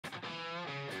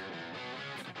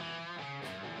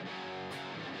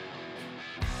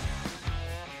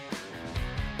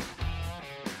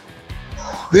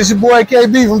This your boy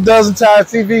KB from Dozen Tire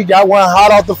TV. Got one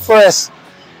hot off the press.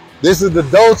 This is the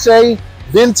Dolce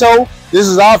Trento. This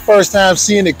is our first time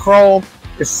seeing it chrome.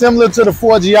 It's similar to the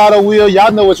Forgiato wheel.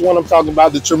 Y'all know which one I'm talking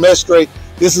about, the Trimestre.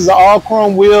 This is an all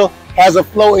chrome wheel, has a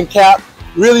floating cap.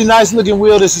 Really nice looking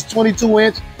wheel. This is 22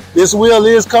 inch. This wheel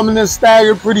is coming in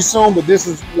staggered pretty soon, but this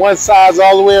is one size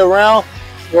all the way around.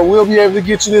 But we'll be able to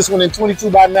get you this one in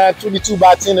 22 by 9, 22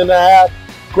 by 10 and a half.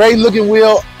 Great looking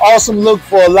wheel, awesome look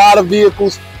for a lot of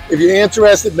vehicles. If you're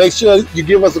interested, make sure you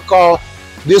give us a call.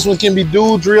 This one can be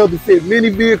dual drilled to fit many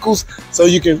vehicles, so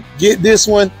you can get this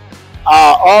one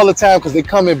all the time because they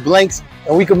come in blanks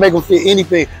and we can make them fit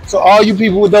anything. So all you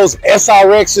people with those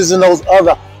SRXs and those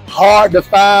other hard to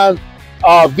find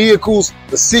vehicles,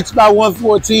 the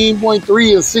 6x114.3 and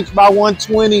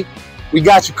 6x120, we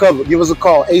got you covered. Give us a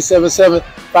call,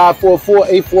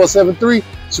 877-544-8473.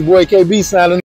 It's your boy KB signing.